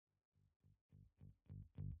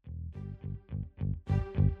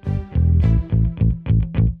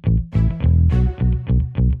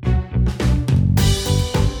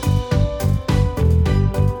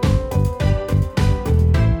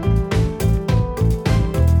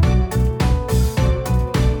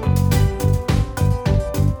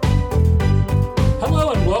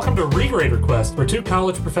Quest, where two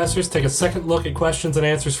college professors take a second look at questions and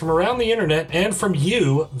answers from around the internet and from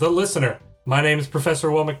you, the listener. My name is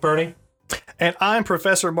Professor Will McBurney. And I'm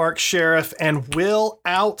Professor Mark Sheriff, and Will,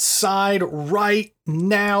 outside right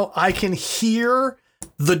now, I can hear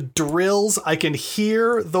the drills. I can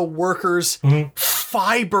hear the workers. Mm-hmm.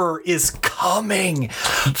 Fiber is coming.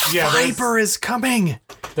 Yeah, Fiber is coming.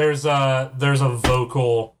 There's a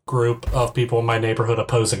vocal group of people in my neighborhood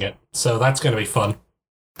opposing it, so that's going to be fun.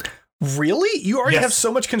 Really? You already have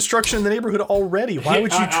so much construction in the neighborhood already. Why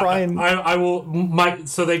would you try and... I will...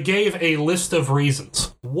 So they gave a list of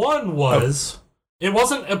reasons. One was... It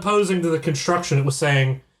wasn't opposing to the construction. It was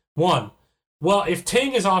saying, one, well, if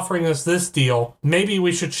Ting is offering us this deal, maybe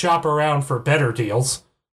we should shop around for better deals.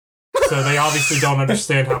 So they obviously don't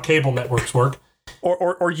understand how cable networks work.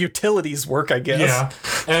 Or utilities work, I guess. Yeah.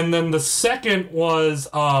 And then the second was,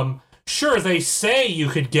 sure, they say you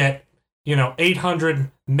could get,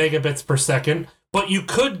 800 megabits per second, but you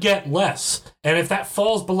could get less. And if that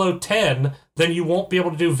falls below 10, then you won't be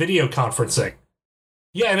able to do video conferencing.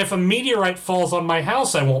 Yeah, and if a meteorite falls on my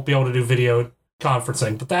house, I won't be able to do video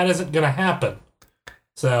conferencing, but that isn't going to happen.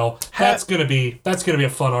 So that's going to be a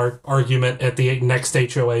fun argument at the next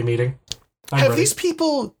HOA meeting. Have these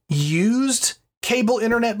people used cable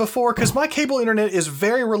internet before? Because my cable internet is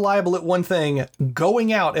very reliable at one thing,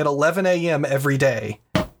 going out at 11 a.m. every day.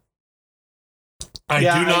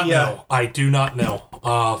 I do not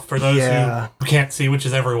know. For those who can't see, which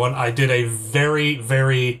is everyone, I did a very,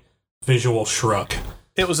 very visual shrug.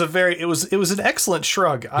 It was an excellent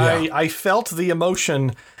shrug. Yeah. I felt the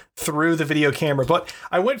emotion through the video camera, but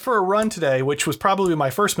I went for a run today, which was probably my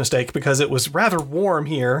first mistake because it was rather warm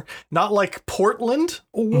here. Not like Portland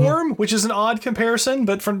warm, which is an odd comparison,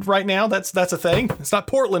 but from right now, that's a thing. It's not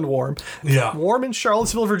Portland warm. Yeah. Warm in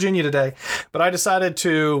Charlottesville, Virginia today. But I decided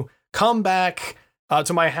to come back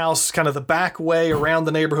to my house, kind of the back way around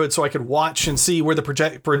the neighborhood, so I could watch and see where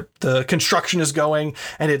the construction is going,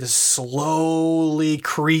 and it is slowly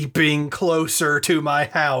creeping closer to my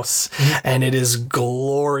house, and it is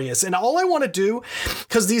glorious. And all I want to do,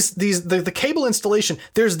 because the cable installation,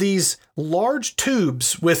 there's these large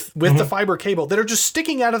tubes with the fiber cable that are just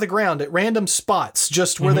sticking out of the ground at random spots,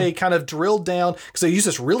 just where they kind of drilled down, because they use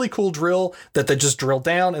this really cool drill that they just drill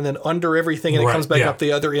down and then under everything, and it comes back up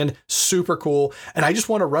the other end. Super cool. And I just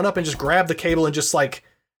want to run up and just grab the cable and just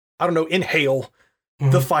inhale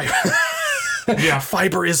the fiber. Yeah.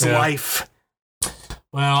 Fiber is life.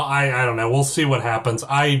 Well, I don't know. We'll see what happens.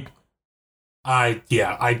 I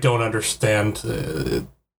don't understand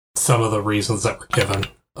some of the reasons that were given.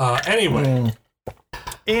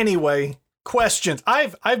 Anyway, questions.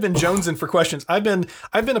 I've been jonesing for questions. I've been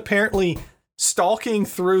apparently stalking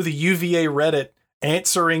through the UVA Reddit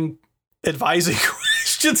answering advising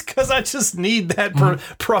questions because I just need that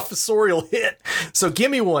professorial hit. So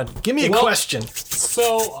give me one. Give me a question.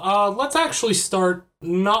 So let's actually start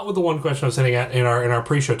not with the one question I was hitting at in our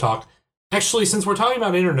pre-show talk. Actually, since we're talking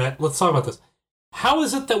about internet, let's talk about this. How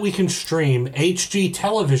is it that we can stream HD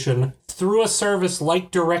television through a service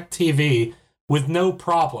like DirecTV with no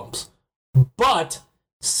problems, but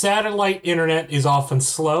satellite internet is often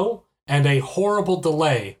slow and a horrible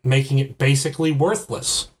delay, making it basically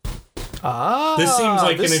worthless? This seems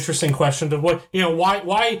like an interesting question to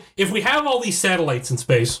why if we have all these satellites in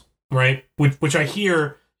space, right? Which I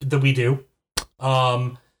hear that we do.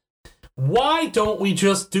 Why don't we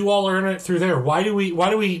just do all our internet through there? Why do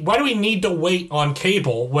we need to wait on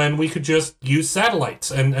cable when we could just use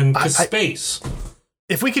satellites and to space?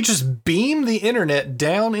 If we could just beam the internet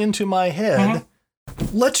down into my head,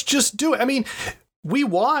 let's just do it. I mean, we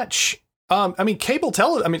watch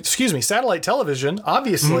satellite television,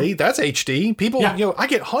 obviously, that's HD. People, you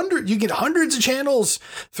get hundreds of channels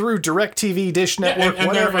through DirecTV, Dish Network,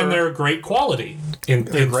 whatever. And they're great quality in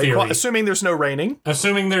theory. Assuming there's no raining.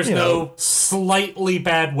 Assuming there's no slightly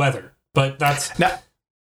bad weather. But that's...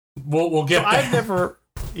 We'll get there.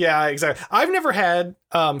 I've never had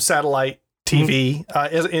satellite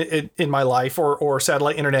TV in my life or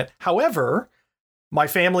satellite internet. However, my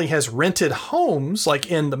family has rented homes like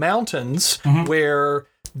in the mountains where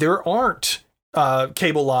there aren't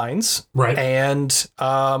cable lines. Right. And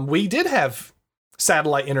we did have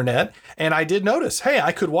satellite internet. And I did notice, hey,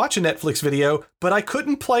 I could watch a Netflix video, but I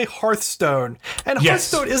couldn't play Hearthstone. And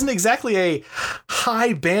Hearthstone isn't exactly a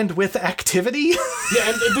high bandwidth activity. Yeah,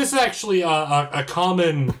 and this is actually a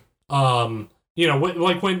common, like when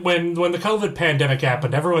the COVID pandemic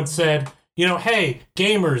happened, everyone said, hey,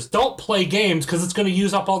 gamers, don't play games because it's going to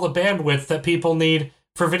use up all the bandwidth that people need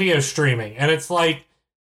for video streaming. And it's like,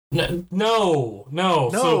 no.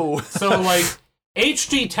 So like,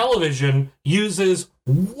 HD television uses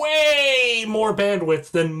way more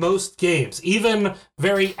bandwidth than most games. Even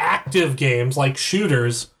very active games like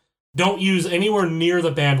shooters don't use anywhere near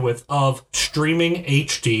the bandwidth of streaming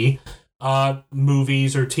HD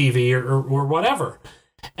movies or TV or whatever.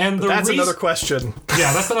 And that's another question.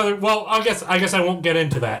 Yeah, that's another. Well, I guess I won't get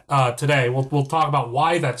into that today. We'll talk about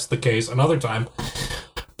why that's the case another time.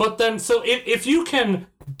 But then, so if you can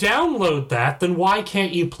download that, then why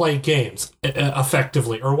can't you play games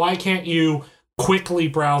effectively, or why can't you quickly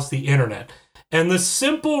browse the internet? And the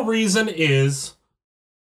simple reason is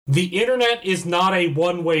the internet is not a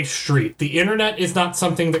one-way street. The internet is not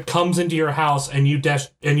something that comes into your house and you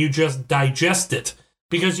just digest it,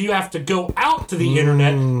 because you have to go out to the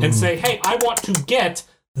internet and say, hey, I want to get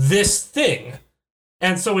this thing.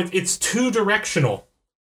 And so it's two-directional.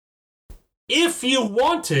 If you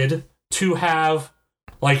wanted to have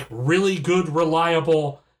like really good,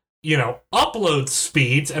 reliable, upload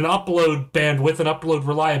speeds and upload bandwidth and upload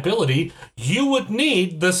reliability, you would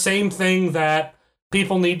need the same thing that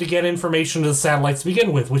people need to get information to the satellites to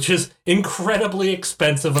begin with, which is incredibly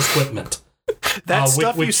expensive equipment. That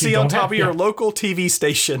stuff you see on top of your local TV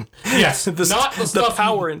station. Yes, not the stuff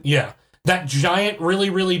power. That giant, really,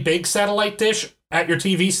 really big satellite dish at your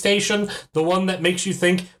TV station, the one that makes you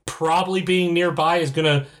think probably being nearby is going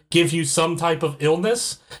to give you some type of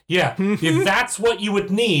illness. Yeah, that's what you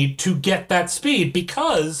would need to get that speed,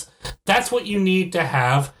 because that's what you need to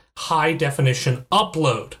have high definition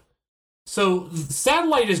upload. So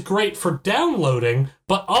satellite is great for downloading,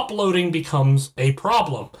 but uploading becomes a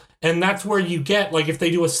problem. And that's where you get, like, if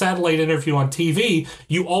they do a satellite interview on TV,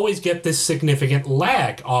 you always get this significant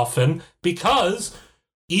lag often, because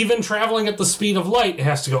even traveling at the speed of light, it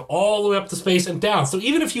has to go all the way up to space and down. So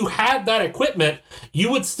even if you had that equipment, you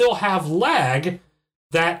would still have lag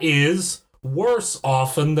that is worse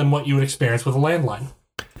often than what you would experience with a landline.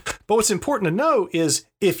 But what's important to know is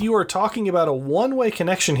if you are talking about a one-way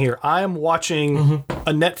connection here, I am watching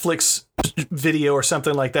a Netflix video or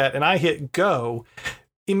something like that, and I hit go.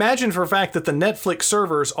 Imagine for a fact that the Netflix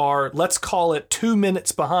servers are, let's call it 2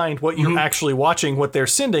 minutes behind what you're actually watching, what they're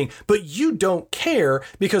sending, but you don't care,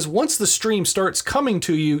 because once the stream starts coming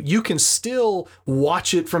to you, you can still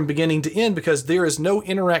watch it from beginning to end because there is no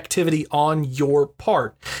interactivity on your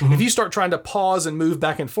part. If you start trying to pause and move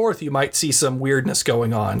back and forth, you might see some weirdness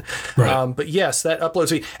going on. Right. But yes, that upload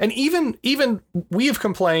speed. And even I have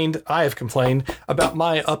complained about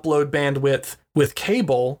my upload bandwidth with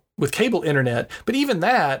cable internet, but even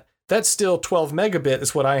that's still 12 megabit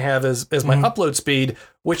is what I have as my upload speed,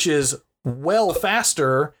 which is well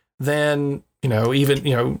faster than,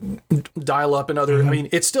 even dial up and other, I mean,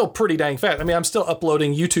 it's still pretty dang fast. I mean, I'm still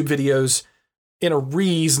uploading YouTube videos in a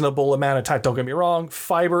reasonable amount of time. Don't get me wrong.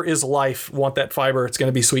 Fiber is life. Want that fiber. It's going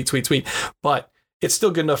to be sweet, sweet, sweet, but it's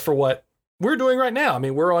still good enough for what we're doing right now. I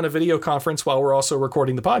mean, we're on a video conference while we're also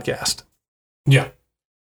recording the podcast. Yeah.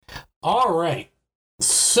 All right.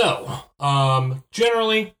 So,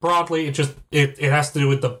 generally, broadly, it has to do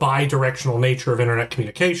with the bi-directional nature of internet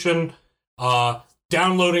communication.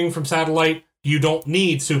 Downloading from satellite, you don't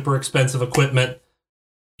need super expensive equipment.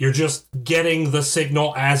 You're just getting the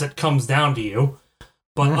signal as it comes down to you.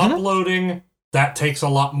 But uploading, that takes a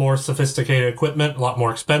lot more sophisticated equipment, a lot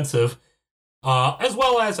more expensive. As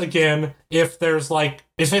well as, again, if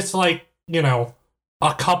it's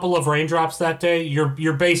a couple of raindrops that day,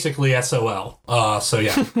 you're basically SOL. So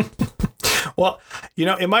yeah. Well,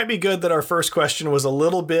 it might be good that our first question was a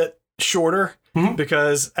little bit shorter,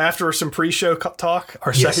 because after some pre-show talk,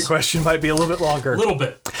 our second question might be a little bit longer. A little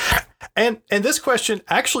bit. And this question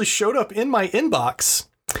actually showed up in my inbox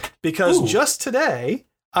because just today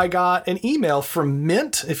I got an email from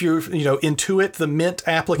Mint. If you're, Intuit, the Mint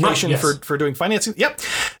application for doing financing. Yep.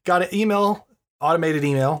 Got an automated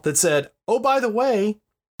email that said, oh, by the way,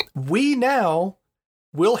 we now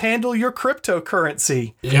will handle your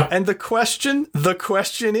cryptocurrency. Yep. And the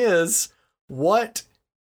question is, what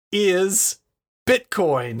is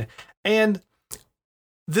Bitcoin? And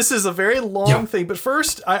this is a very long thing, but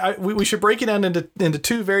first we should break it down into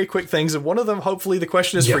two very quick things. And one of them, hopefully the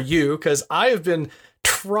question is for you, because I have been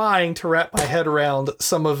trying to wrap my head around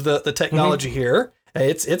some of the technology here.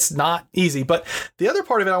 It's not easy, but the other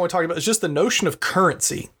part of it I want to talk about is just the notion of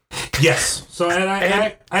currency. Yes. So, and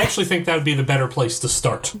I actually think that would be the better place to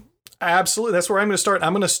start. Absolutely. That's where I'm going to start.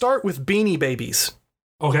 I'm going to start with Beanie Babies.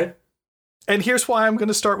 Okay. And here's why I'm going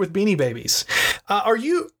to start with Beanie Babies. Are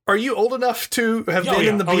you old enough to have been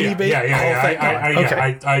in the Beanie Babies?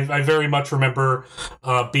 Yeah. I very much remember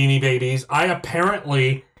Beanie Babies. I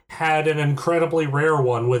apparently had an incredibly rare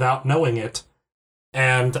one without knowing it.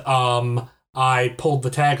 And I pulled the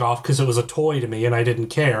tag off because it was a toy to me and I didn't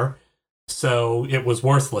care. So it was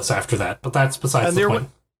worthless after that. But that's besides the point.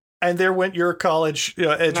 And there went your college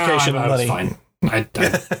education I money. was fine.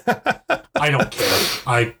 I don't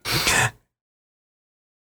care.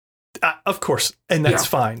 Of course, and that's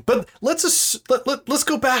fine. But let's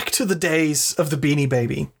go back to the days of the Beanie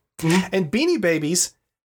Baby. Mm-hmm. And Beanie Babies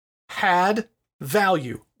had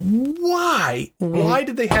value. Why? Mm-hmm. Why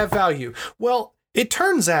did they have value? Well, it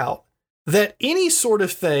turns out that any sort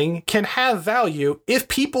of thing can have value if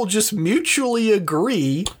people just mutually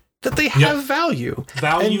agree that they have value.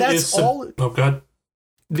 Value and that's is all. Oh, God.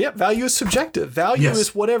 Yeah, value is subjective. Value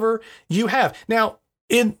is whatever you have. Now,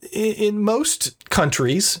 in most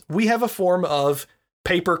countries, we have a form of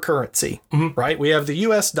paper currency, right? We have the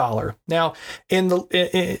U.S. dollar. Now,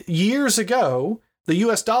 years ago, the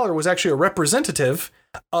U.S. dollar was actually a representative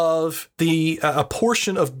of a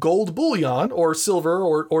portion of gold bullion or silver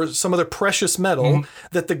or some other precious metal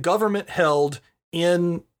that the government held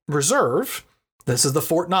in reserve. This is the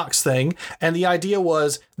Fort Knox thing. And the idea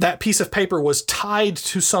was that piece of paper was tied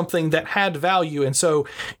to something that had value. And so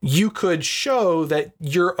you could show that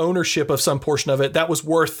your ownership of some portion of it, that was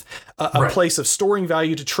worth a place of storing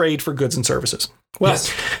value to trade for goods and services. Well,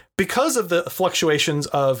 because of the fluctuations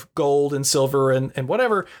of gold and silver and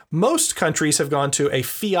whatever, most countries have gone to a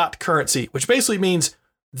fiat currency, which basically means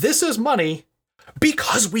this is money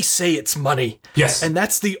because we say it's money. Yes. And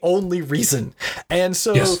that's the only reason. And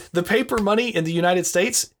so the paper money in the United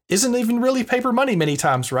States isn't even really paper money many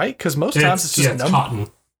times, right? Because most times it's just cotton.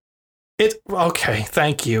 Okay,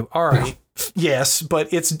 thank you. All right. Yes,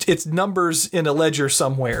 but it's numbers in a ledger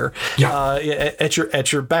somewhere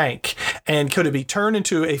at your bank. And could it be turned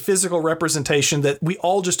into a physical representation that we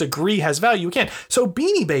all just agree has value? We can. So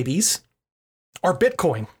Beanie Babies are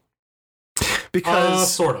Bitcoin. Because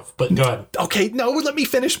sort of, but go ahead. Okay, no, let me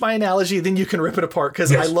finish my analogy, then you can rip it apart,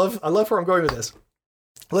 because I love where I'm going with this.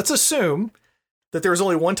 Let's assume that there's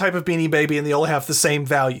only one type of Beanie Baby and they all have the same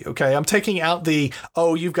value, okay? I'm taking out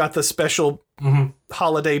you've got the special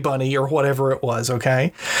holiday bunny or whatever it was,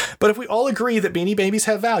 okay? But if we all agree that Beanie Babies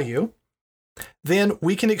have value, then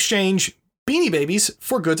we can exchange Beanie Babies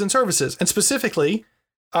for goods and services. And specifically,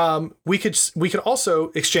 we could also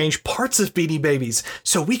exchange parts of Beanie Babies.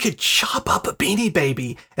 So we could chop up a Beanie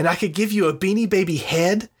Baby and I could give you a Beanie Baby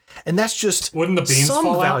head. And that's just wouldn't the beans some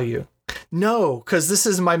fall value. Out? No, because this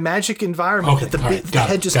is my magic environment that the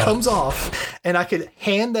head just comes off and I could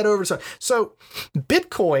hand that over. So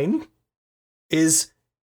Bitcoin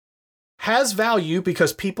has value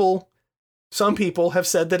because some people have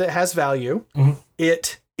said that it has value. Mm-hmm.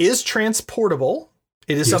 It is transportable.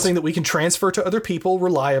 It is something that we can transfer to other people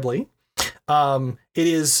reliably. It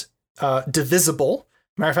is divisible.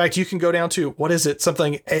 Matter of fact, you can go down to, what is it?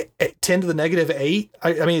 Something 10 to the negative 8.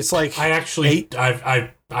 I mean, it's like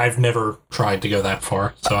I've never tried to go that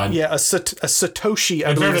far. So a Satoshi,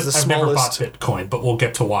 I believe, is the smallest. I've never bought Bitcoin, but we'll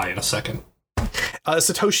get to why in a second.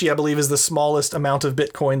 Satoshi, I believe, is the smallest amount of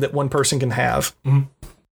Bitcoin that one person can have. Mm-hmm.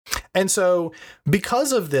 And so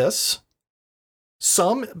because of this,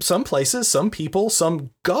 some places, some people,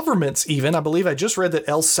 some governments even, I believe I just read that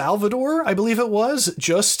El Salvador, I believe it was,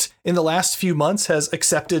 just in the last few months has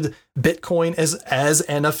accepted Bitcoin as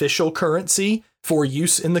an official currency for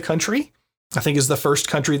use in the country. I think is the first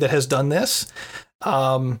country that has done this.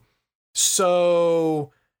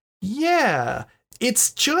 So yeah,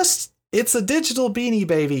 it's a digital Beanie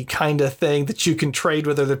Baby kind of thing that you can trade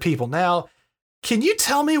with other people. Now, can you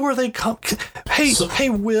tell me where they come? Hey,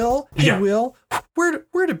 Will, where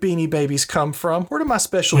do Beanie Babies come from? Where do my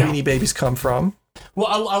special Beanie Babies come from?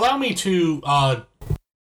 Well, allow me to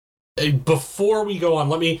before we go on,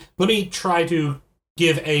 let me try to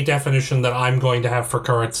give a definition that I'm going to have for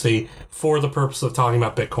currency for the purpose of talking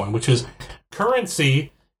about Bitcoin, which is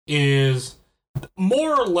currency is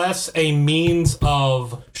more or less a means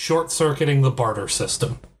of short-circuiting the barter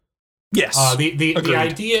system. Yes. The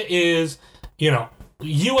idea is,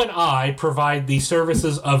 you and I provide the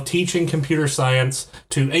services of teaching computer science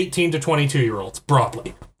to 18 to 22-year-olds,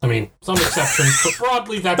 broadly. I mean, some exceptions, but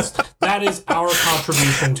broadly, that is our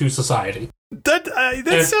contribution to society.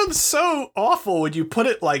 That sounds so awful when you put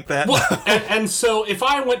it like that. Well, and so if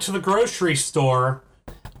I went to the grocery store,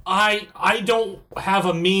 I don't have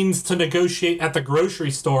a means to negotiate at the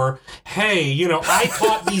grocery store. Hey, I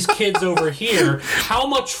taught these kids over here. How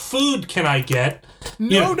much food can I get?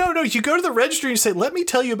 No. You go to the registry and say, let me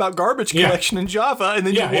tell you about garbage collection in Java, and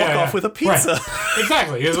then you walk off with a pizza. Right.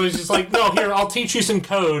 Exactly. It was just like, no, here, I'll teach you some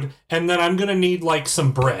code, and then I'm going to need,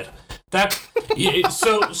 some bread. So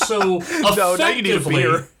effectively, now you need a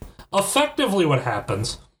beer. Effectively what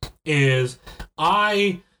happens is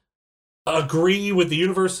I agree with the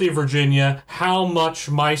University of Virginia how much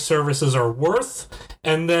my services are worth,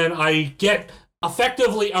 and then I get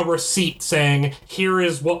effectively a receipt saying, here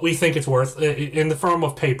is what we think it's worth in the form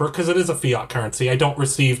of paper, because it is a fiat currency. I don't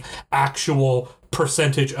receive actual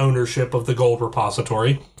percentage ownership of the gold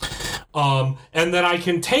repository. And then I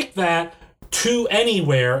can take that to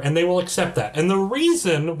anywhere, and they will accept that. And the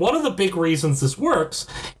reason, one of the big reasons this works,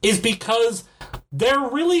 is because there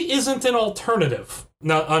really isn't an alternative.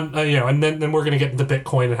 Now, and then we're going to get into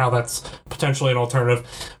Bitcoin and how that's potentially an alternative.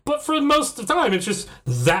 But for most of the time, it's just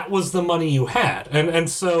that was the money you had. And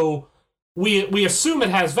so we assume it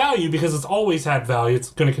has value because it's always had value. It's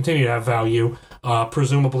going to continue to have value,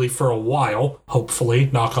 presumably for a while, hopefully,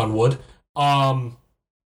 knock on wood.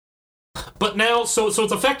 But now, so it's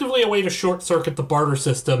effectively a way to short-circuit the barter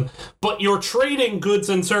system, but you're trading goods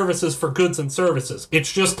and services for goods and services.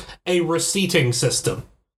 It's just a receipting system.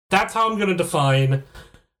 That's how I'm going to define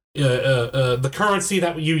the currency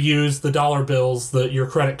that you use, the dollar bills, your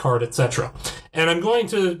credit card, etc. And I'm going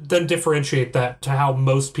to then differentiate that to how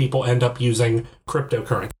most people end up using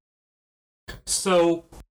cryptocurrency. So,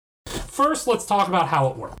 first, let's talk about how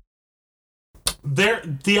it works.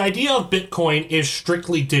 The idea of Bitcoin is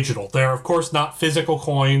strictly digital. They're, of course, not physical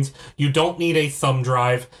coins. You don't need a thumb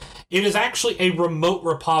drive. It is actually a remote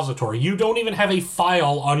repository. You don't even have a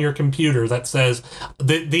file on your computer that says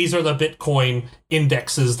these are the Bitcoin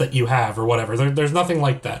indexes that you have or whatever. There's nothing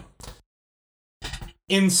like that.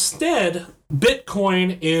 Instead,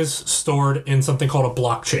 Bitcoin is stored in something called a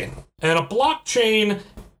blockchain. And a blockchain,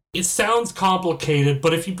 it sounds complicated,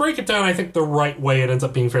 but if you break it down, I think the right way, it ends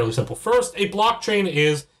up being fairly simple. First, a blockchain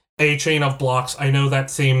is a chain of blocks. I know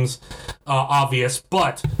that seems obvious,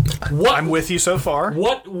 but I'm with you so far.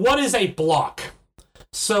 What is a block?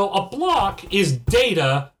 So a block is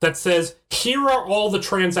data that says, here are all the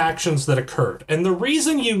transactions that occurred. And the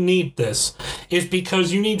reason you need this is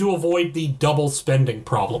because you need to avoid the double spending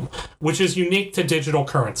problem, which is unique to digital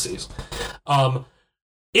currencies.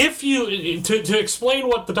 If you, to explain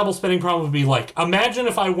what the double spending problem would be like, imagine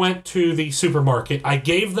if I went to the supermarket, I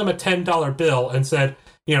gave them a $10 bill and said,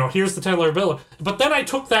 here's the $10 bill. But then I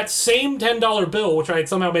took that same $10 bill, which I had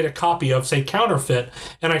somehow made a copy of, say counterfeit,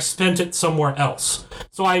 and I spent it somewhere else.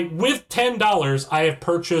 So with $10, I have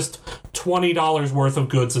purchased $20 worth of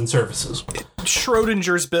goods and services.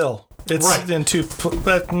 Schrodinger's bill. It's right. Into,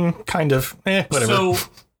 but kind of, whatever. So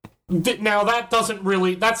now that doesn't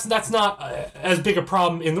really, that's not as big a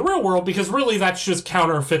problem in the real world, because really that's just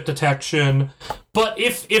counterfeit detection. But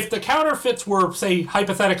if the counterfeits were, say,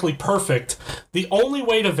 hypothetically perfect, the only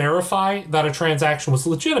way to verify that a transaction was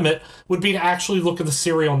legitimate would be to actually look at the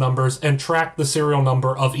serial numbers and track the serial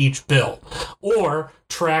number of each bill, or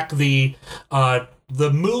track the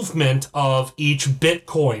movement of each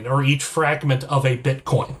Bitcoin or each fragment of a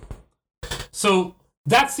Bitcoin. So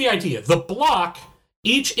that's the idea. The block,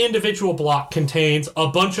 each individual block contains a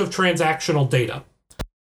bunch of transactional data.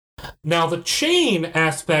 Now, the chain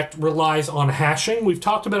aspect relies on hashing. We've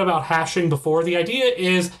talked a bit about hashing before. The idea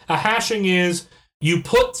is, hashing is you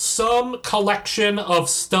put some collection of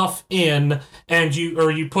stuff in, and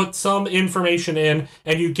you put some information in,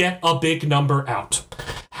 and you get a big number out.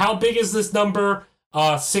 How big is this number?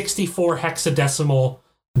 64 hexadecimal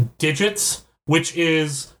digits, which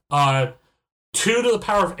is 2 to the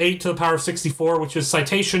power of 8 to the power of 64, which is,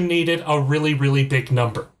 citation needed, a really, really big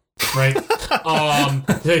number, right?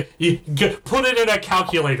 You put it in a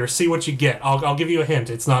calculator, see what you get. I'll give you a hint.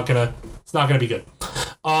 It's not gonna be good.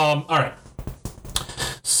 All right.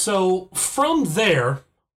 So from there,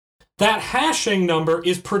 that hashing number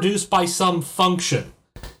is produced by some function.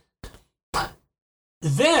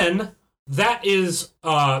 Then that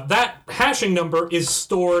hashing number is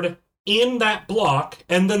stored in that block,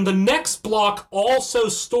 and then the next block also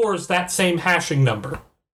stores that same hashing number.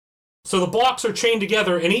 So the blocks are chained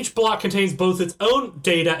together, and each block contains both its own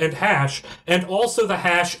data and hash, and also the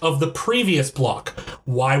hash of the previous block.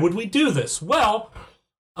 Why would we do this? Well,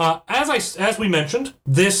 as we mentioned,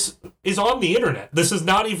 this is on the internet. This is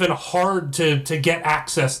not even hard to get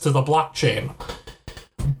access to the blockchain.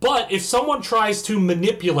 But if someone tries to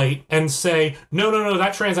manipulate and say, no,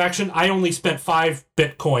 that transaction, I only spent 5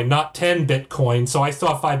 Bitcoin, not 10 Bitcoin, so I still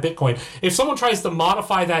have 5 Bitcoin. If someone tries to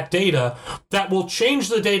modify that data, that will change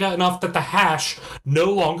the data enough that the hash no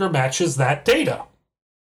longer matches that data.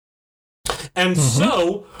 And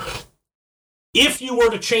so, if you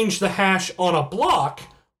were to change the hash on a block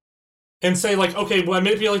and say, like, okay, well, I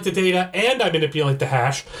manipulate the data and I manipulate the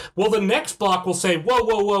hash, well, the next block will say,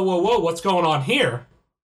 whoa, what's going on here?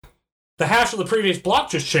 The hash of the previous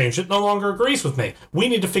block just changed. It no longer agrees with me. We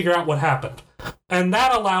need to figure out what happened. And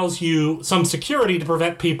that allows you some security to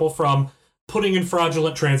prevent people from putting in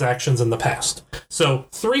fraudulent transactions in the past. So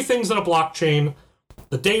 3 things in a blockchain: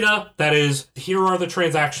 the data, that is, here are the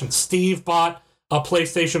transactions. Steve bought a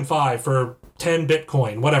PlayStation 5 for 10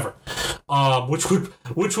 Bitcoin, whatever.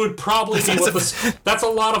 Which would probably be that's a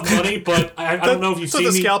lot of money, but I don't know if you've seen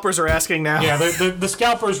the scalpers are asking now. Yeah, the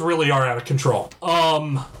scalpers really are out of control.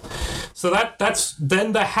 So that's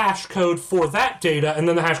then the hash code for that data, and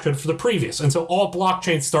then the hash code for the previous. And so all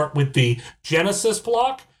blockchains start with the Genesis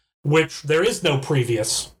block, which there is no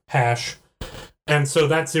previous hash, and so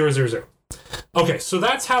that's 000. Okay, so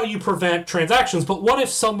that's how you prevent transactions, but what if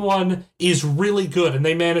someone is really good and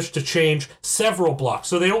they manage to change several blocks?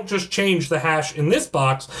 So they don't just change the hash in this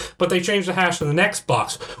box, but they change the hash in the next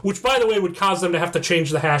box, which, by the way, would cause them to have to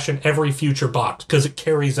change the hash in every future box, because it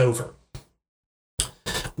carries over.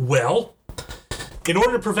 Well, in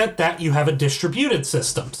order to prevent that, you have a distributed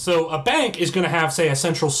system. So a bank is going to have, say, a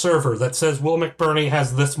central server that says Will McBurney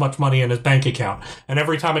has this much money in his bank account, and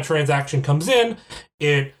every time a transaction comes in,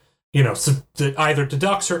 it either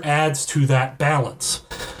deducts or adds to that balance.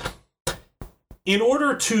 In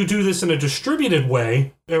order to do this in a distributed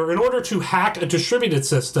way, or in order to hack a distributed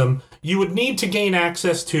system, you would need to gain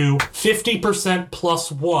access to 50%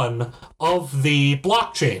 plus 1 of the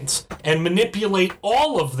blockchains and manipulate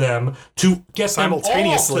all of them to get them all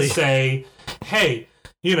to say, hey,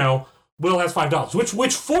 Will has $5,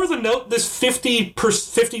 which for the note, this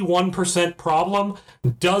 51% problem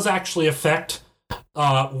does actually affect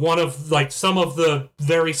one of some of the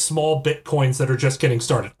very small Bitcoins that are just getting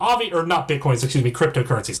started. Not Bitcoins,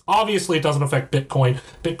 cryptocurrencies. Obviously, it doesn't affect Bitcoin.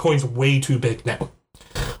 Bitcoin's way too big now.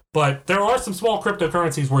 But there are some small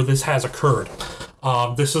cryptocurrencies where this has occurred.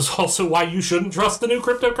 This is also why you shouldn't trust the new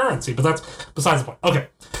cryptocurrency, but that's besides the point. Okay,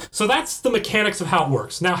 so that's the mechanics of how it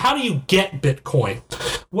works. Now, how do you get Bitcoin?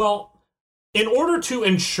 Well, in order to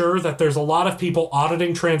ensure that there's a lot of people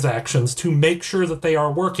auditing transactions to make sure that they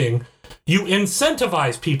are working, you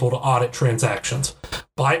incentivize people to audit transactions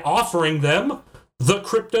by offering them the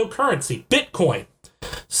cryptocurrency, Bitcoin.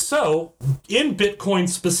 So, in Bitcoin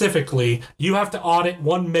specifically, you have to audit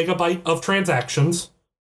 1 megabyte of transactions,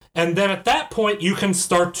 and then at that point, you can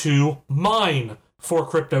start to mine for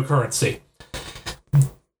cryptocurrency.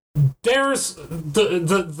 There's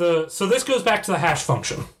so this goes back to the hash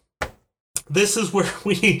function. This is where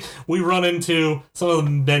we run into some of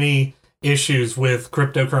the many issues with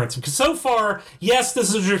cryptocurrency. Because so far, yes,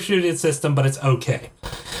 this is a distributed system, but it's okay.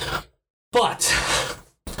 But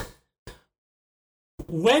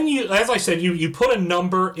when as I said, you put a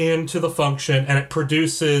number into the function and it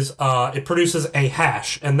produces a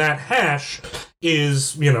hash, and that hash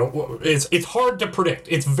is, it's hard to predict.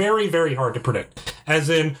 It's very, very hard to predict. As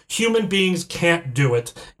in, human beings can't do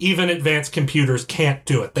it. Even advanced computers can't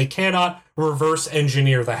do it. They cannot reverse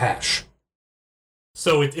engineer the hash.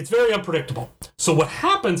 So it's very unpredictable. So what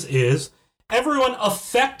happens is everyone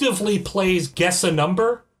effectively plays guess a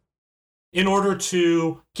number in order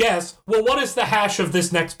to guess, well, what is the hash of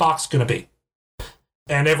this next box going to be?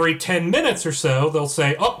 And every 10 minutes or so, they'll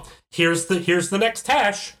say, oh, here's the next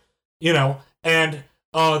hash, and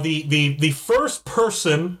the first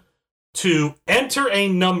person to enter a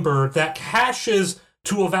number that hashes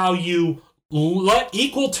to a value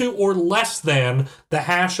equal to or less than the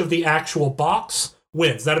hash of the actual box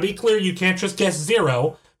wins. Now, to be clear, you can't just guess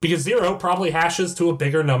 0, because 0 probably hashes to a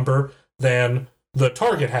bigger number than the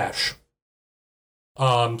target hash.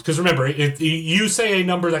 Because remember, you say a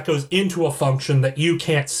number that goes into a function that you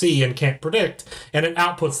can't see and can't predict, and it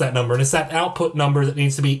outputs that number, and it's that output number that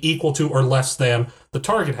needs to be equal to or less than the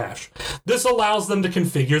target hash. This allows them to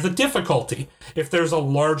configure the difficulty. If there's a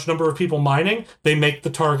large number of people mining, they make the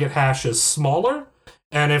target hashes smaller,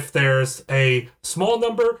 and if there's a small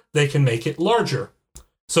number, they can make it larger.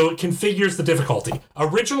 So it configures the difficulty.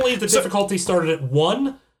 Originally, the difficulty started at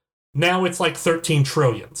 1. Now it's like 13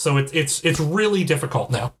 trillion. So it's really difficult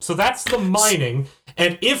now. So that's the mining.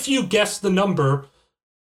 And if you guess the number,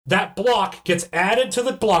 that block gets added to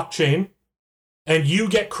the blockchain, and you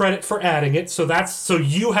get credit for adding it. So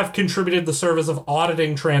you have contributed the service of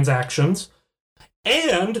auditing transactions,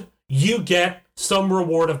 and you get some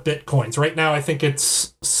reward of Bitcoins. Right now, I think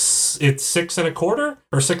it's 6.25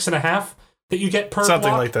 or 6.5 that you get per something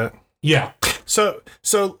block. Like that. Yeah. So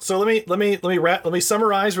let me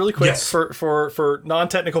summarize really quick. Yes. for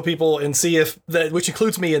non-technical people, and see if that, which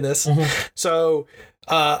includes me in this. Mm-hmm. So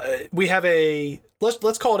we have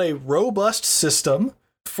let's call it a robust system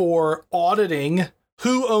for auditing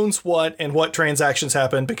who owns what and what transactions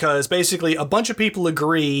happen, because basically a bunch of people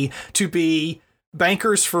agree to be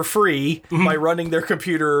bankers for free by running their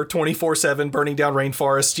computer 24/7, burning down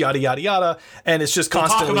rainforests, yada yada yada, and it's just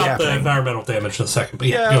constantly We'll talk about happening. the environmental damage in a second, but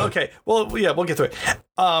Yeah, go ahead. okay. Well, yeah, we'll get to it.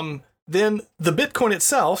 Then the Bitcoin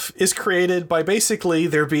itself is created by basically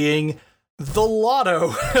there being the lotto,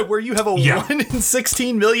 where you have a 1 in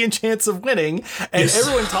 16 million chance of winning, and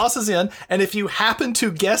everyone tosses in, and if you happen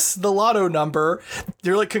to guess the lotto number,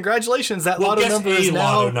 you're like, congratulations, that lotto number is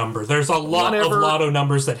now... lotto number. There's a lot of lotto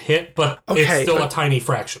numbers that hit, but it's still a tiny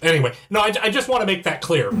fraction. Anyway, no, I just want to make that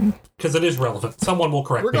clear, because it is relevant. Someone will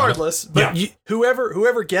correct regardless, me. But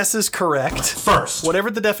whoever guesses correct... First.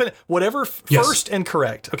 Whatever first and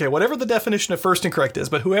correct. Okay, whatever the definition of first and correct is,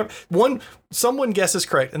 but someone guesses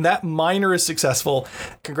correct, and that miner is successful.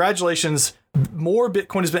 Congratulations, more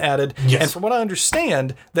Bitcoin has been added. Yes. And from what I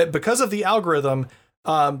understand, that because of the algorithm,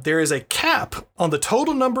 there is a cap on the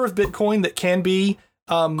total number of Bitcoin that can be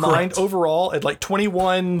mined overall at like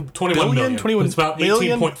 21 million. 21 it's about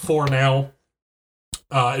million. 18.4 now.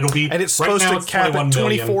 It'll be, and it's supposed to cap at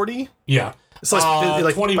 2040. Yeah, it's like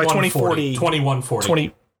by 2040.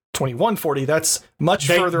 2140. 2140. That's much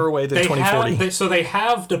further away than 2040. So they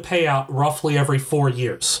have to pay out roughly every 4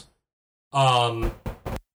 years.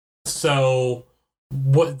 So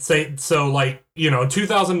like, you know, in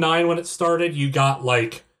 2009 when it started, you got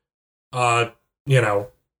like, 20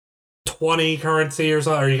 currency or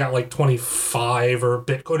something, or you got like 25 or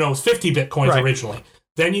Bitcoin. No, it was 50 Bitcoins originally.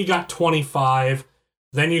 Then you got 25.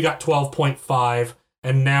 Then you got 12.5,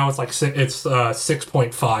 and now it's like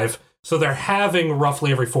 6.5. So they're having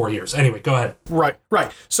roughly every 4 years. Anyway, go ahead. Right.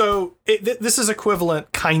 So this is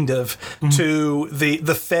equivalent, kind of, to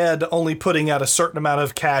the Fed only putting out a certain amount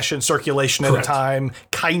of cash in circulation at a time,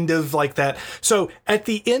 kind of like that. So at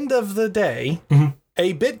the end of the day,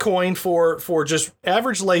 a Bitcoin for just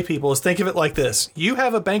average lay people is, think of it like this. You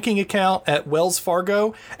have a banking account at Wells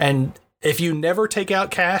Fargo, and if you never take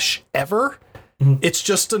out cash ever, it's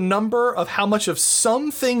just a number of how much of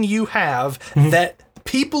something you have that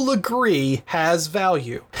people agree has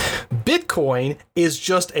value. Bitcoin is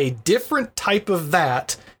just a different type of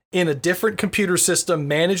that in a different computer system,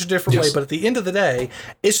 managed a different way. But at the end of the day,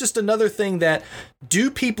 it's just another thing that, do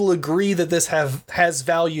people agree that this has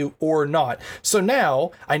value or not? So now,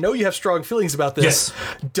 I know you have strong feelings about this. Yes.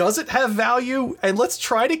 Does it have value? And let's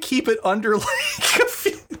try to keep it under like a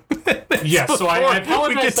few minutes. Yes, so I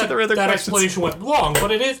apologize that explanation went long,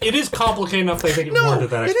 but it is complicated enough that I think it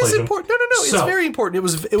warranted that explanation. It is important. No, it's very important.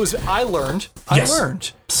 It was I learned.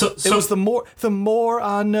 So it was the more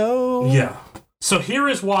I know. Yeah. So here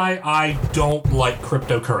is why I don't like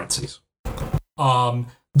cryptocurrencies.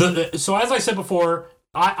 So as I said before,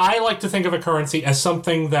 I like to think of a currency as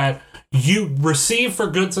something that you receive for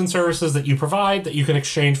goods and services that you provide, that you can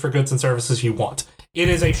exchange for goods and services you want. It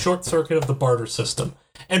is a short circuit of the barter system.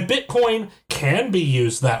 And Bitcoin can be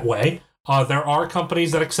used that way. There are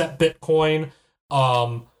companies that accept Bitcoin.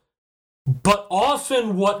 But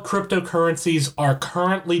often what cryptocurrencies are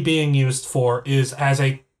currently being used for is as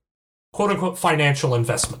a quote-unquote financial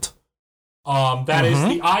investment. That is,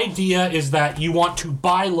 the idea is that you want to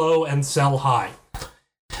buy low and sell high.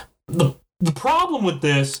 The problem with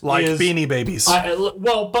this is... Like Beanie Babies.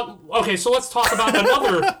 So let's talk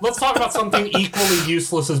about let's talk about something equally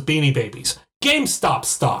useless as Beanie Babies. GameStop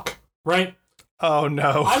stock, right? Oh,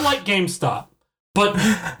 no. I like GameStop. But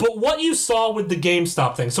what you saw with the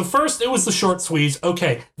GameStop thing, so first it was the short squeeze.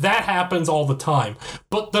 Okay, that happens all the time.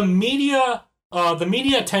 But the media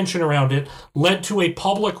attention around it led to a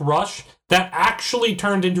public rush that actually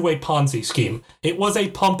turned into a Ponzi scheme. It was a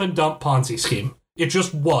pump and dump Ponzi scheme. It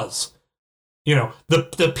just was. You know,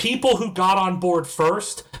 the people who got on board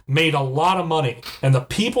first made a lot of money, and the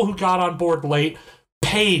people who got on board late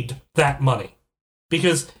paid that money.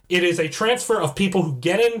 Because it is a transfer of people who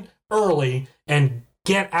get in early and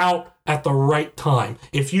get out at the right time.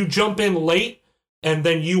 If you jump in late and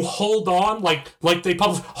then you hold on, like they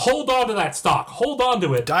publish, hold on to that stock, hold on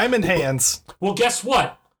to it. Diamond hands. Well, guess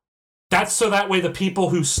what? That's so that way the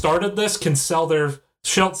people who started this can sell their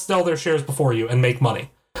shares before you and make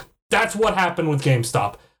money. That's what happened with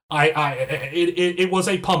GameStop. It was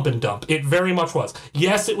a pump and dump. It very much was.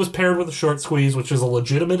 Yes, it was paired with a short squeeze, which is a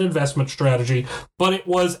legitimate investment strategy, but it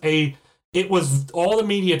was all the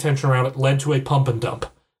media attention around it led to a pump and dump.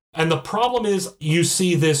 And the problem is you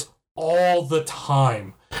see this all the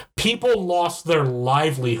time. People lost their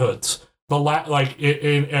livelihoods.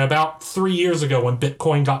 In about 3 years ago when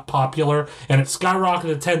Bitcoin got popular and it skyrocketed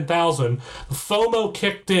to 10,000, FOMO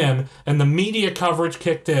kicked in and the media coverage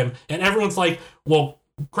kicked in, and everyone's like, well,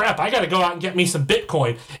 crap, I got to go out and get me some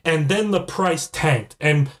Bitcoin. And then the price tanked,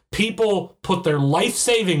 and people put their life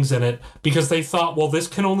savings in it because they thought, well, this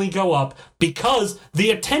can only go up because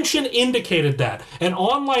the attention indicated that. And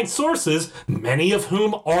online sources, many of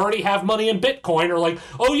whom already have money in Bitcoin, are like,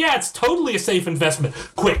 oh yeah, it's totally a safe investment.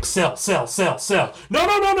 Quick, sell, sell, sell, sell. No,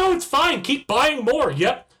 it's fine. Keep buying more.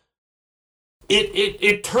 Yep.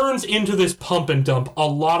 It turns into this pump and dump a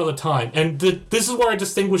lot of the time. And this is where I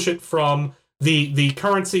distinguish it from the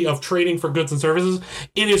currency of trading for goods and services.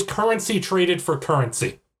 It is currency traded for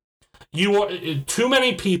currency. Too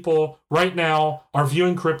many people right now are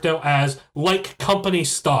viewing crypto as like company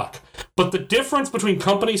stock. But the difference between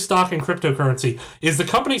company stock and cryptocurrency is the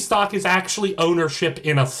company stock is actually ownership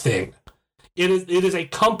in a thing. It is a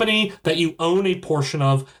company that you own a portion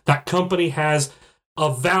of. That company has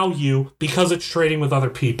of value because it's trading with other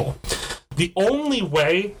people. The only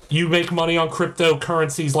way you make money on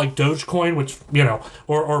cryptocurrencies like Dogecoin, which,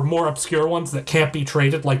 or more obscure ones that can't be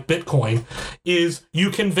traded like Bitcoin, is you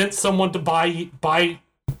convince someone to buy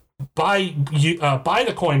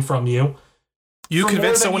the coin from you. You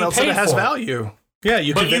convince someone else that it has value. Yeah,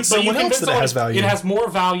 you convince someone else that it has value. It has more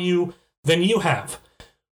value than you have.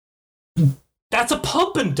 That's a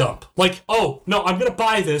pump and dump. Like, oh, no, I'm going to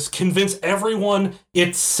buy this, convince everyone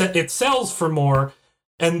it sells for more,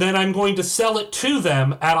 and then I'm going to sell it to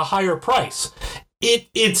them at a higher price.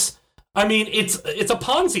 It's a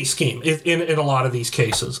Ponzi scheme in a lot of these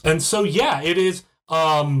cases. And so, yeah, it is.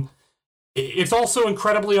 It's also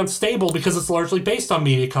incredibly unstable because it's largely based on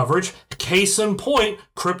media coverage. Case in point,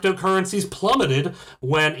 cryptocurrencies plummeted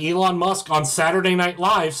when Elon Musk on Saturday Night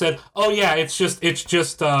Live said, oh, yeah, it's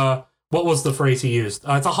just what was the phrase he used?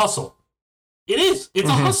 It's a hustle. It is. It's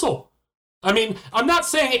a hustle. I mean, I'm not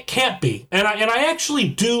saying it can't be. And I actually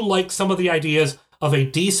do like some of the ideas of a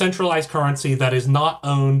decentralized currency that is not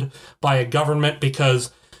owned by a government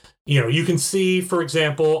because, you can see, for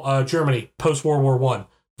example, Germany, post-World War I,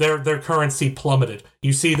 their currency plummeted.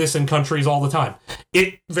 You see this in countries all the time.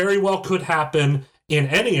 It very well could happen in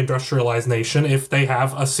any industrialized nation if they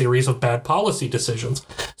have a series of bad policy decisions.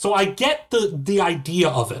 So I get the idea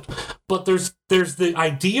of it, but there's the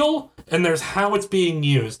ideal and there's how it's being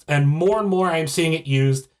used. And more I'm seeing it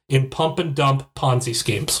used in pump and dump Ponzi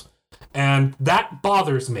schemes. And that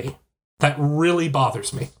bothers me. That really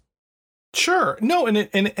bothers me. Sure. No, and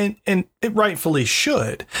it rightfully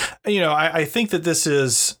should. I think that this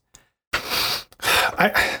is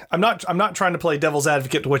I'm not trying to play devil's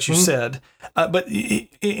advocate to what you said, but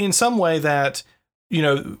in some way that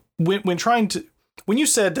when you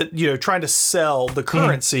said that trying to sell the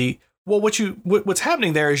currency, well, what's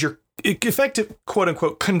happening there is you're effective, quote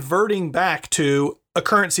unquote, converting back to a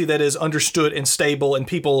currency that is understood and stable, and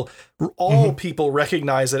people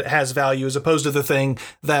recognize that it has value, as opposed to the thing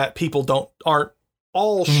that people aren't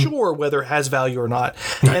all sure whether it has value or not.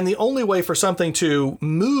 Right. And the only way for something to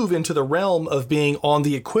move into the realm of being on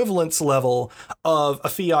the equivalence level of a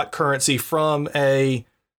fiat currency from a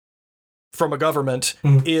government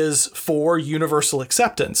is for universal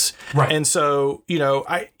acceptance. Right. And so,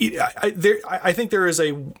 I think there is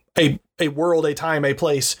a world, a time, a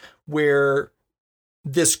place where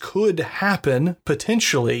this could happen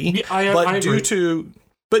potentially, but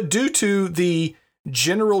due to the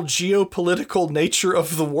general geopolitical nature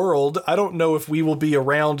of the world, I don't know if we will be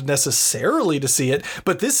around necessarily to see it,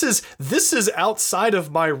 but this is outside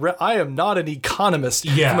of I am not an economist.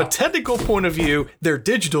 Yeah. From a technical point of view, they're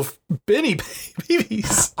digital Benny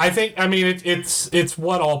babies. It's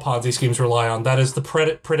what all Ponzi schemes rely on. That is the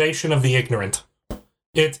predation of the ignorant.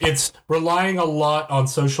 It's relying a lot on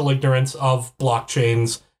social ignorance of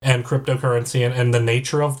blockchains and cryptocurrency and the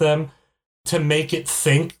nature of them to make it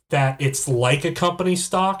think that it's like a company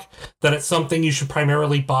stock, that it's something you should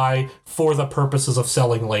primarily buy for the purposes of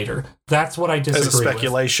selling later. That's what I disagree with. As a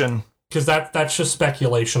speculation. Because that's just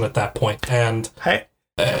speculation at that point. And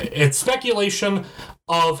it's speculation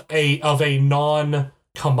of a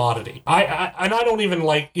non-commodity. I don't even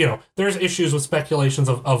like, there's issues with speculations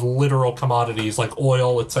of literal commodities like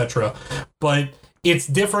oil, etc. But it's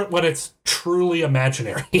different when it's truly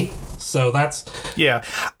imaginary. So that's... Yeah.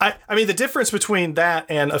 I mean, the difference between that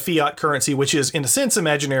and a fiat currency, which is, in a sense,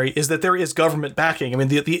 imaginary, is that there is government backing. I mean,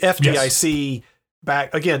 the FDIC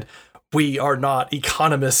back... Again, we are not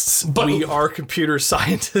economists, but we are computer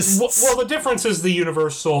scientists. Well, the difference is the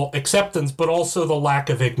universal acceptance, but also the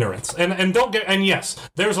lack of ignorance. And yes,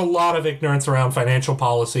 there's a lot of ignorance around financial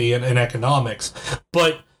policy and economics,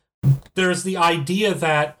 but there's the idea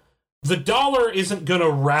that the dollar isn't going to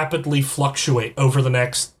rapidly fluctuate over the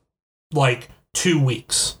next, 2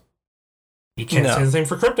 weeks. You can't say the same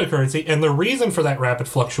for cryptocurrency. And the reason for that rapid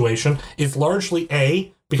fluctuation is largely,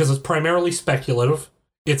 A, because it's primarily speculative.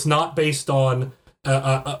 It's not based on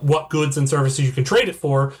what goods and services you can trade it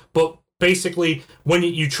for, but basically when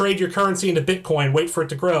you trade your currency into Bitcoin, wait for it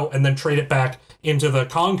to grow, and then trade it back into the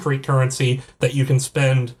concrete currency that you can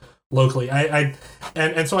spend locally.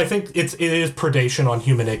 And so I think it is predation on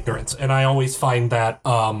human ignorance, and I always find that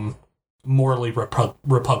morally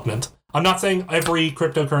repugnant. I'm not saying every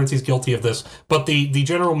cryptocurrency is guilty of this, but the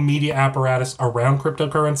general media apparatus around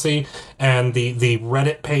cryptocurrency and the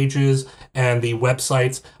Reddit pages and the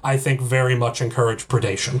websites, I think very much encourage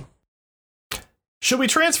predation. Should we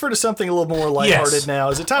transfer to something a little more lighthearted now?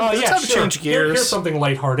 Is it time, to change gears? Here's something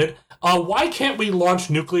lighthearted. Why can't we launch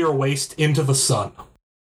nuclear waste into the sun?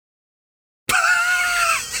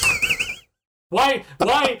 Why?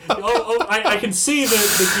 I can see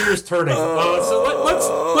the gears turning. So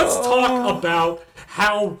let's talk about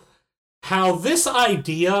how this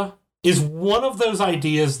idea is one of those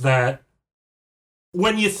ideas that,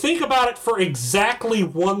 when you think about it for exactly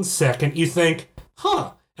 1 second, you think,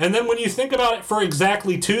 huh. And then when you think about it for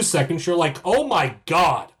exactly 2 seconds, you're like, oh my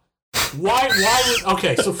god. Why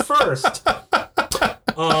okay, so first,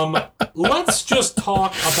 let's just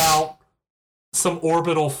talk about some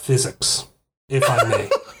orbital physics, if I may.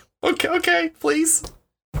 Okay, please.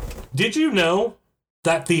 Did you know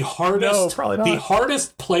that the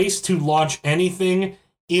hardest place to launch anything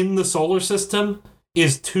in the solar system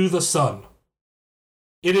is to the sun?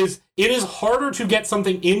 It is harder to get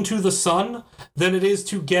something into the sun than it is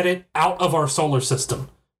to get it out of our solar system.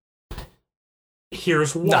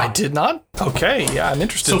 Here's why. I did not? Okay, yeah, I'm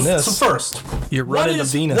interested in this. So first, you're running to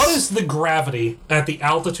Venus. What is the gravity at the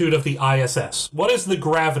altitude of the ISS? What is the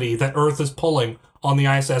gravity that Earth is pulling on the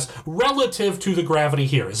ISS relative to the gravity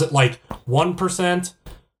here? Is it like 1%?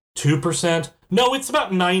 2%? No, it's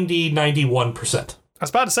about 91%. I was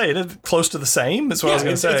about to say, it is close to the same. That's what I was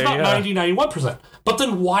going to say. It's about 91%. But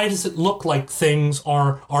then why does it look like things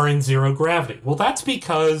are in zero gravity? Well, that's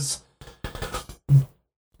because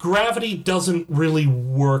gravity doesn't really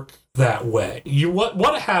work that way.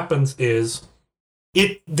 What happens is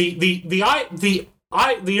the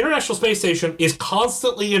International Space Station is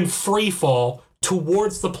constantly in free fall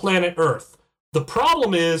towards the planet Earth. The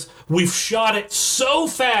problem is we've shot it so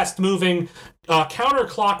fast moving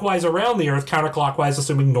counterclockwise around the Earth, counterclockwise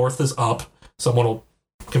assuming north is up. Someone will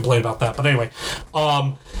complain about that, but anyway,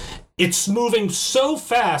 it's moving so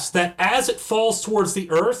fast that as it falls towards the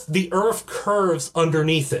Earth curves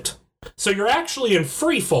underneath it. So you're actually in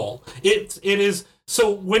free fall. It is. So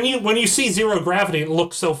when you see zero gravity, it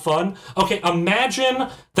looks so fun. Okay, imagine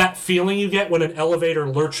that feeling you get when an elevator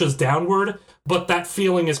lurches downward, but that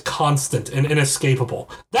feeling is constant and inescapable.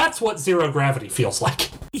 That's what zero gravity feels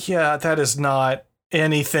like. Yeah, that is not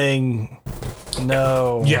anything.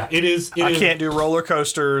 No. Yeah, it is. I can't do roller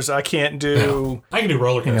coasters. I can't do. No, I can do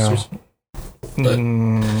roller coasters. But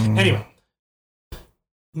anyway,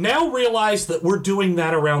 now realize that we're doing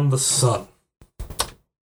that around the sun.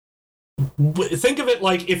 Think of it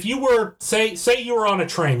like if you were, say you were on a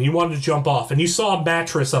train, you wanted to jump off, and you saw a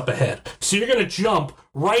mattress up ahead. So you're going to jump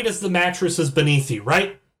right as the mattress is beneath you,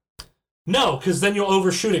 right? No, because then you'll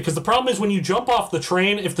overshoot it. Because the problem is when you jump off the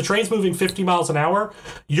train, if the train's moving 50 miles an hour,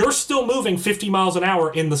 you're still moving 50 miles an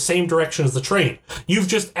hour in the same direction as the train. You've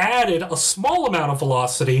just added a small amount of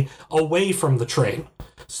velocity away from the train.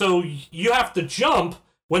 So you have to jump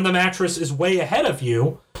when the mattress is way ahead of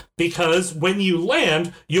you, because when you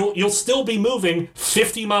land, you'll still be moving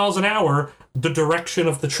 50 miles an hour the direction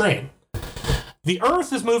of the train. The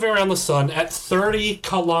Earth is moving around the sun at 30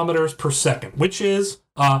 kilometers per second, which is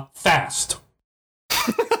fast.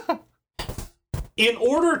 In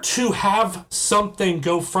order to have something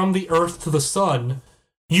go from the Earth to the sun,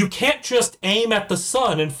 you can't just aim at the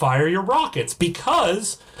sun and fire your rockets,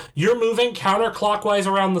 because you're moving counterclockwise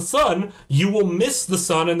around the sun. You will miss the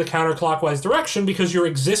sun in the counterclockwise direction because your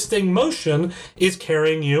existing motion is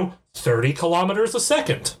carrying you 30 kilometers a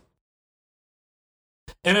second.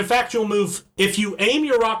 And in fact, you'll move, if you aim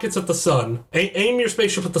your rockets at the sun, aim your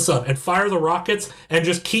spaceship at the sun and fire the rockets and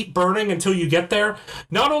just keep burning until you get there,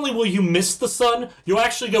 not only will you miss the sun, you'll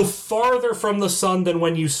actually go farther from the sun than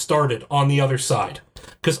when you started on the other side.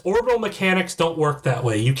 Because orbital mechanics don't work that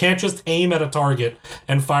way. You can't just aim at a target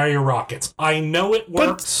and fire your rockets. I know it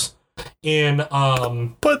works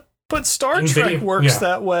But Star Trek works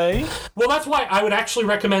that way. Well, that's why I would actually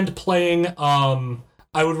recommend playing The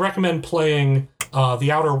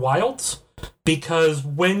Outer Wilds, because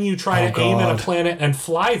when you try to aim at a planet and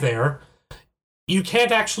fly there, you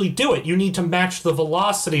can't actually do it. You need to match the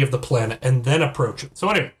velocity of the planet and then approach it. So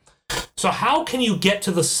anyway, how can you get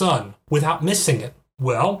to the sun without missing it?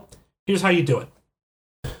 Well, here's how you do it.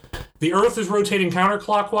 The Earth is rotating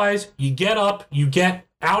counterclockwise. You get up, you get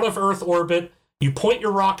out of Earth orbit, You point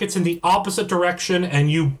your rockets in the opposite direction,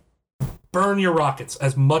 and you burn your rockets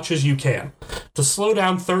as much as you can to slow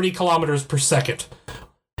down 30 kilometers per second,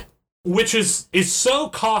 which is so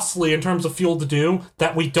costly in terms of fuel to do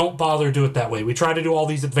that we don't bother to do it that way. We try to do all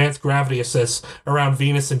these advanced gravity assists around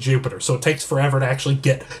Venus and Jupiter, so it takes forever to actually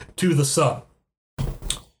get to the sun.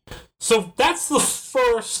 So that's the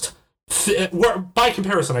first... by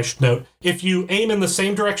comparison, I should note, if you aim in the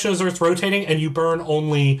same direction as Earth's rotating and you burn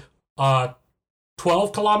only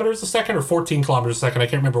 12 kilometers a second or 14 kilometers a second, I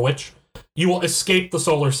can't remember which, you will escape the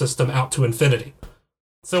solar system out to infinity.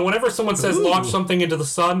 So whenever someone says launch something into the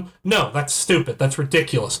sun, no, that's stupid. That's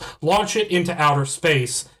ridiculous. Launch it into outer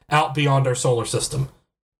space, out beyond our solar system.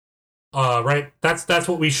 Right? That's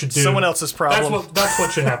what we should do. Someone else's problem. That's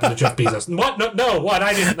what should happen to Jeff Bezos. What? No, what?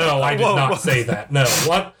 I didn't know. I did not say that. No,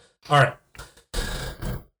 what? All right.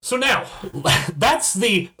 So now, that's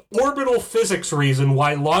the orbital physics reason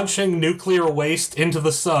why launching nuclear waste into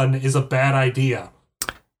the sun is a bad idea.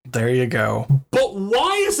 There you go. But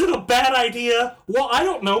why is it a bad idea? Well, I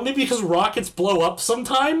don't know. Maybe because rockets blow up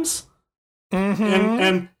sometimes.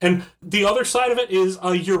 Mm-hmm. And the other side of it is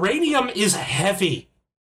uranium is heavy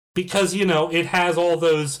because, it has all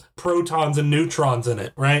those protons and neutrons in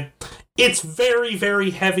it, right? It's very, very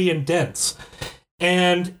heavy and dense.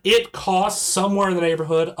 And it costs somewhere in the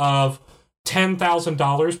neighborhood of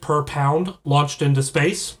 $10,000 per pound launched into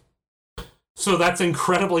space. So that's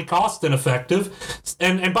incredibly cost ineffective.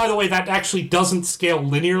 And by the way, that actually doesn't scale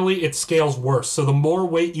linearly, it scales worse. So the more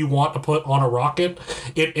weight you want to put on a rocket,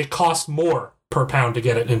 it costs more per pound to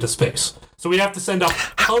get it into space. So we'd have to send up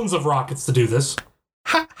tons of rockets to do this.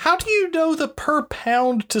 How do you know the per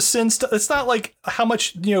pound to send stuff? It's not like how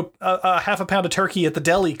much, half a pound of turkey at the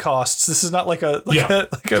deli costs. This is not like a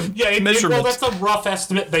measurement. Well, that's a rough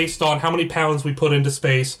estimate based on how many pounds we put into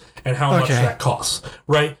space and how much that costs,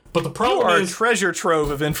 right? But the problem is... You are a treasure trove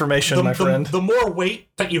of information, my friend. The more weight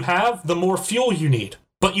that you have, the more fuel you need.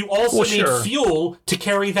 But you also need fuel to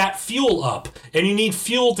carry that fuel up. And you need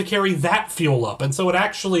fuel to carry that fuel up. And so it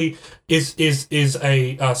actually is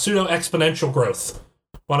a pseudo-exponential growth.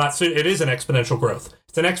 Well, it is an exponential growth.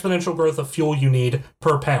 It's an exponential growth of fuel you need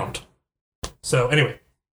per pound. So, anyway.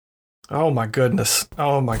 Oh, my goodness.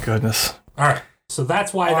 All right. So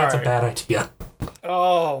that's why that's a bad idea.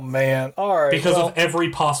 Oh, man. All right. Because of every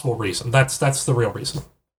possible reason. That's the real reason.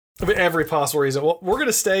 Every possible reason. Well, we're going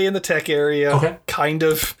to stay in the tech area, kind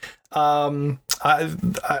of. I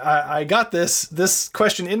got this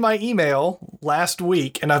question in my email last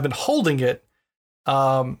week, and I've been holding it.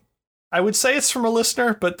 I would say it's from a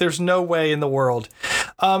listener, but there's no way in the world.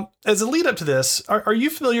 As a lead up to this, are you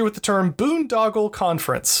familiar with the term boondoggle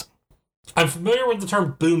conference? I'm familiar with the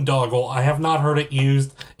term boondoggle. I have not heard it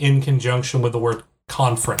used in conjunction with the word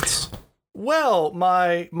conference. Well,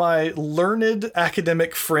 my learned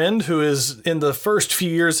academic friend who is in the first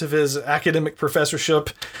few years of his academic professorship,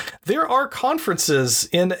 there are conferences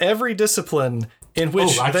in every discipline in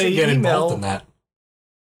which they get email... involved in that.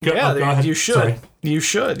 You should. Sorry. You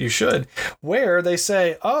should. Where they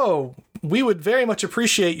say, we would very much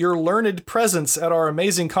appreciate your learned presence at our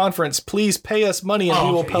amazing conference. Please pay us money and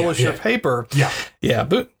we will publish your paper. Yeah.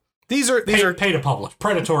 But these are pay to publish.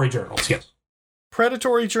 Predatory journals, yes.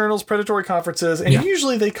 Predatory journals, predatory conferences, and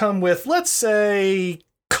usually they come with, let's say,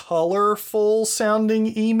 colorful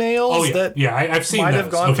sounding emails that I've seen might those.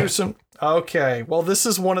 have gone through some. Okay, well, this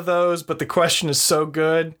is one of those, but the question is so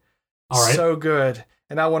good, so good.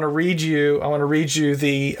 And I want to read you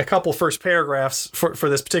a couple first paragraphs for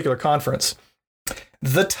this particular conference.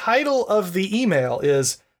 The title of the email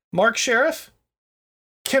is, Mark Sheriff,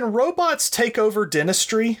 can robots take over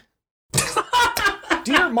dentistry?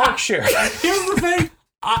 Dear Mark Sheriff. Here's the thing.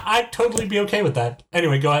 I'd totally be okay with that.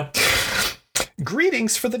 Anyway, go ahead.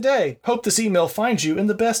 Greetings for the day. Hope this email finds you in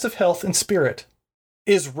the best of health and spirit.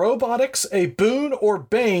 Is robotics a boon or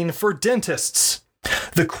bane for dentists?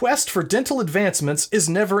 The quest for dental advancements is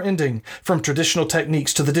never-ending. From traditional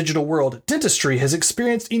techniques to the digital world, dentistry has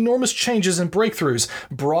experienced enormous changes and breakthroughs,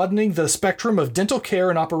 broadening the spectrum of dental care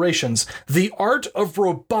and operations. The art of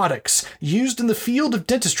robotics used in the field of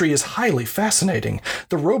dentistry is highly fascinating.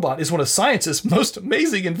 The robot is one of science's most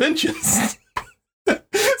amazing inventions.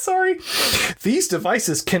 Sorry. These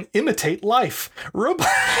devices can imitate life.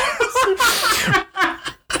 Robots.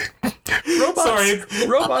 Sorry.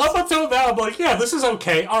 Robots. Up until now, I'm like, this is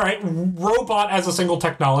okay. All right, robot as a single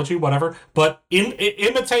technology, whatever. But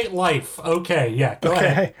imitate life. Okay, go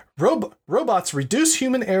ahead. Robots reduce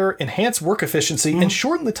human error, enhance work efficiency, and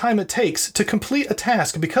shorten the time it takes to complete a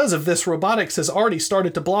task. Because of this, robotics has already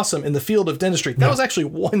started to blossom in the field of dentistry. That was actually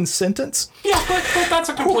one sentence. Yeah, but that's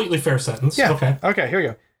a completely fair sentence. Yeah. Okay, here you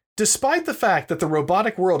go. Despite the fact that the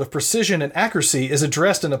robotic world of precision and accuracy is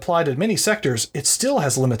addressed and applied in many sectors, it still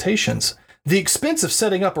has limitations. The expense of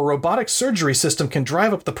setting up a robotic surgery system can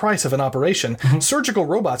drive up the price of an operation. Surgical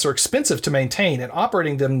robots are expensive to maintain, and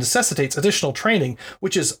operating them necessitates additional training,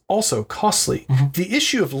 which is also costly. The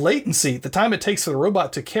issue of latency, the time it takes for the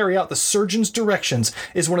robot to carry out the surgeon's directions,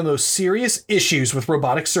 is one of those serious issues with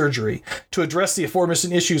robotic surgery. To address the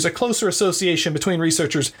aforementioned issues, a closer association between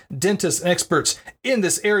researchers, dentists, and experts in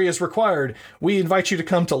this area is required. We invite you to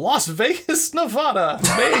come to Las Vegas, Nevada,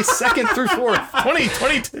 May 2nd through 4th,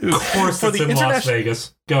 2022. Of course, it's in Las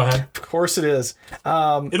Vegas. Go ahead. Of course it is.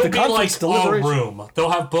 It'll be like a room. They'll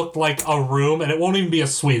have booked like a room, and it won't even be a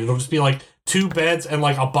suite. It'll just be like 2 beds and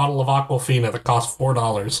like a bottle of Aquafina that costs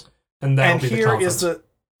 $4. And that'll be the conference.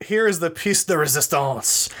 Here is the piece de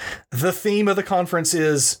resistance. The theme of the conference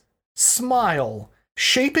is Smile,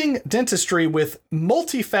 shaping dentistry with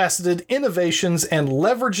multifaceted innovations and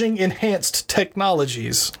leveraging enhanced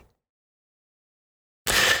technologies.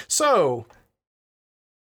 So,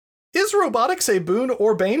 is robotics a boon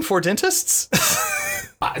or bane for dentists?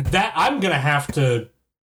 That I'm going to have to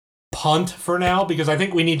punt for now, because I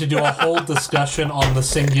think we need to do a whole discussion on the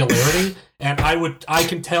singularity, and I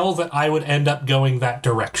can tell that I would end up going that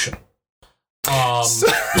direction. So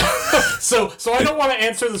I don't want to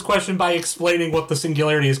answer this question by explaining what the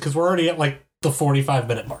singularity is, because we're already at like the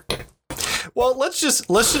 45-minute mark. Well, let's just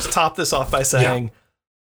top this off by saying,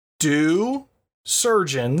 do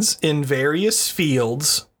surgeons in various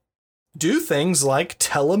fields do things like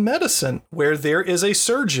telemedicine, where there is a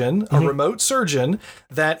surgeon, a remote surgeon,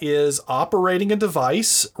 that is operating a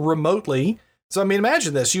device remotely? So, I mean,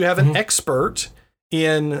 imagine this. You have an expert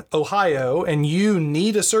in Ohio, and you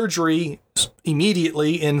need a surgery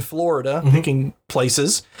immediately in Florida, picking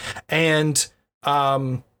places, and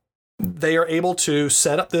they are able to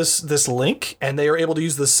set up this link, and they are able to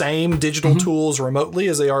use the same digital tools remotely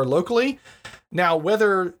as they are locally. Now,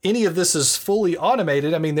 whether any of this is fully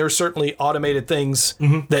automated, I mean, there's certainly automated things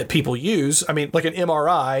that people use. I mean, like an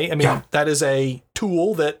MRI, I mean, that is a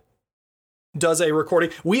tool that does a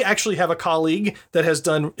recording. We actually have a colleague that has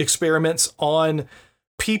done experiments on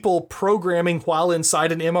people programming while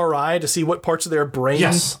inside an MRI to see what parts of their brain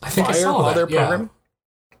fire while they're programming.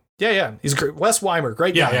 Yeah. He's great. Wes Weimer,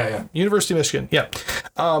 great guy. Yeah. University of Michigan. Yeah.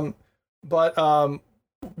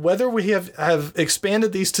 Whether we have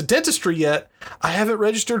expanded these to dentistry yet, I haven't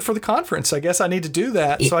registered for the conference. I guess I need to do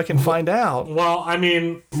that so I can find out. Well, I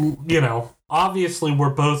mean, obviously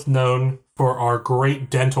we're both known for our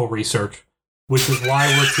great dental research, which is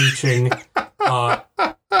why we're teaching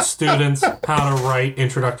students how to write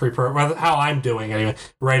introductory programs. How I'm doing anyway,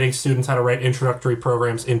 writing students how to write introductory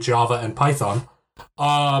programs in Java and Python.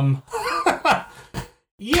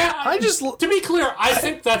 Yeah, to be clear, I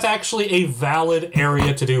think that's actually a valid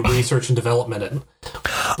area to do research and development in.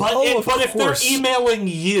 But if they're emailing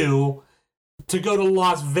you to go to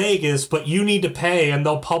Las Vegas, but you need to pay and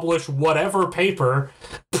they'll publish whatever paper,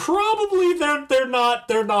 probably they're not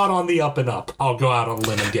on the up and up. I'll go out on a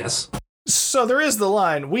limb and guess. So there is the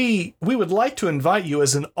line. We would like to invite you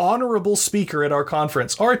as an honorable speaker at our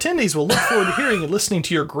conference. Our attendees will look forward to hearing and listening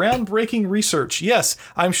to your groundbreaking research. Yes,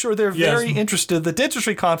 I'm sure they're very interested in the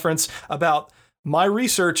dentistry conference about my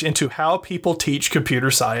research into how people teach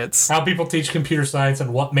computer science. How people teach computer science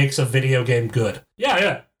and what makes a video game good.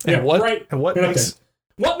 Yeah. And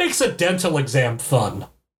what makes a dental exam fun?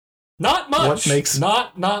 Not much.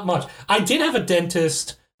 Not much. I did have a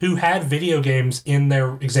dentist who had video games in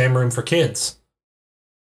their exam room for kids.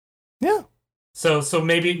 Yeah. So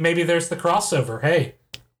maybe there's the crossover. Hey.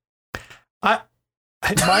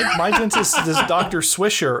 My dentist is Dr.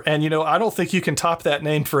 Swisher, and I don't think you can top that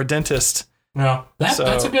name for a dentist. No. That's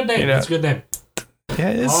a good name. That's a good name. Yeah,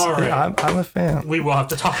 it is. All right. I'm a fan. We will have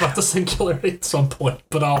to talk about the singularity at some point,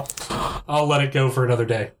 but I'll let it go for another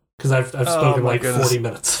day, because I've spoken 40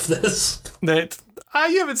 minutes of this.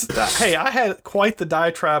 Hey, I had quite the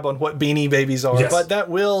diatribe on what Beanie Babies are, but that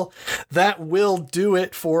will do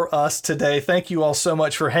it for us today. Thank you all so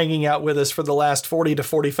much for hanging out with us for the last 40 to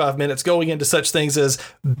 45 minutes, going into such things as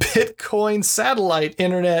Bitcoin, satellite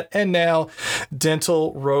internet, and now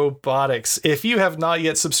dental robotics. If you have not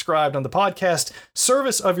yet subscribed on the podcast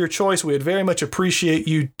service of your choice, we would very much appreciate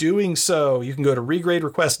you doing so. You can go to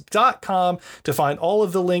regraderequest.com to find all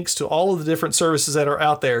of the links to all of the different services that are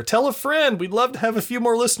out there. Tell a friend. We'd love to have a few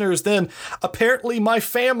more listeners than apparently my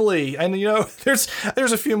family, and there's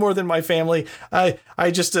a few more than my family.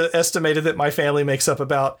 I just estimated that my family makes up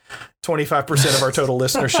about 25% of our total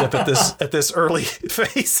listenership at this early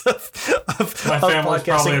phase of my family's podcasting.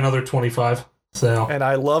 Probably another 25. So, and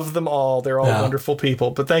I love them all. They're all wonderful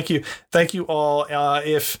people. But thank you all.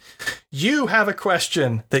 If you have a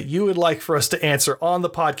question that you would like for us to answer on the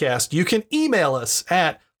podcast, you can email us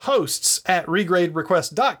at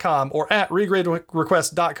hosts@regraderequest.com or at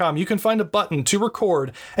regraderequest.com. You can find a button to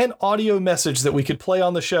record an audio message that we could play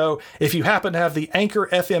on the show. If you happen to have the Anchor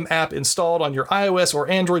FM app installed on your iOS or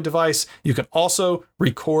Android device, you can also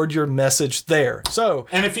record your message there. So,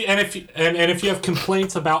 and if you have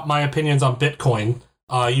complaints about my opinions on Bitcoin,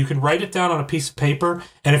 you can write it down on a piece of paper,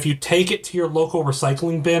 and if you take it to your local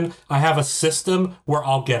recycling bin, I have a system where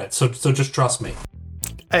I'll get it. So just trust me.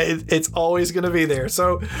 It's always going to be there.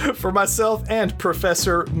 So for myself and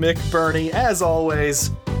Professor Mick Burney, as always,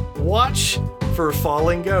 watch for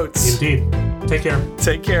falling goats. Indeed. Take care.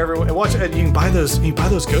 Take care, everyone. And watch. You can buy those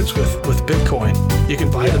goats with Bitcoin. You can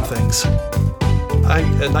buy them things.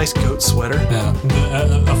 A nice goat sweater. Yeah.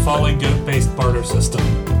 A falling goat based barter system.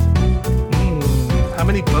 How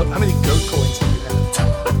many goat coins?